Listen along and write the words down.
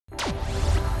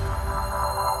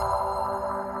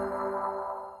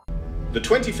The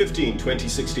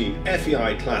 2015-2016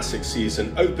 FEI Classics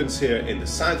season opens here in the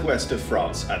southwest of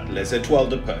France at Les Etoiles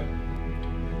de Pau.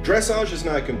 Dressage is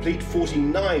now complete,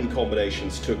 49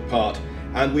 combinations took part,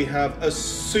 and we have a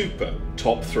super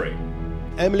top three.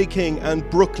 Emily King and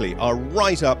Brookley are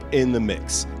right up in the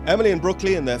mix. Emily and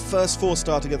Brookley in their first four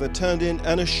start together turned in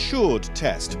an assured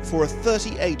test for a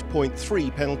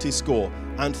 38.3 penalty score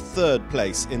and third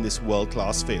place in this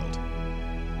world-class field.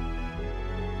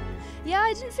 Yeah,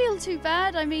 I didn't feel too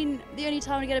bad. I mean, the only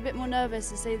time I get a bit more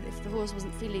nervous is say if the horse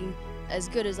wasn't feeling as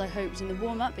good as I hoped in the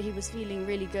warm-up, but he was feeling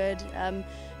really good.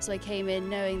 So I came in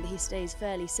knowing that he stays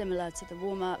fairly similar to the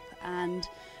warm-up, and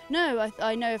no,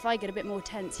 I know if I get a bit more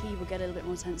tense, he will get a little bit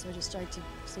more tense, so I just tried to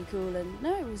stay cool, and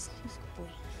no, it was a good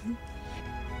boy.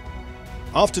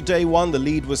 After day one, the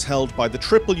lead was held by the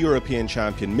triple European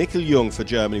champion Michael Jung for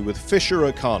Germany with Fischer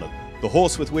O'Connor, the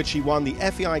horse with which he won the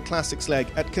FEI Classics leg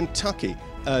at Kentucky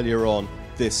earlier on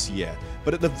this year.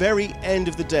 But at the very end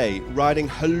of the day, riding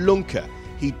Halunke,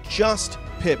 he just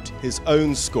pipped his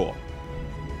own score.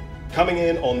 Coming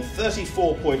in on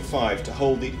 34.5 to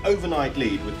hold the overnight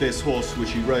lead with this horse, which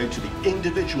he rode to the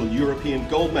individual European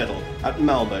gold medal at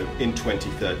Malmo in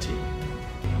 2013.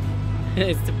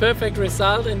 It's the perfect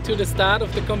result into the start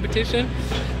of the competition,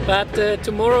 but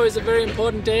tomorrow is a very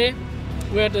important day.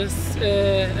 We had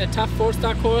a tough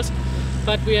four-star course,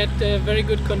 but we had very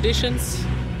good conditions,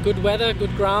 good weather,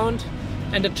 good ground,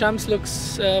 and the jumps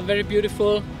looks very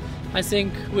beautiful. I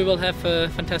think we will have a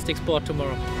fantastic sport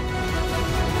tomorrow.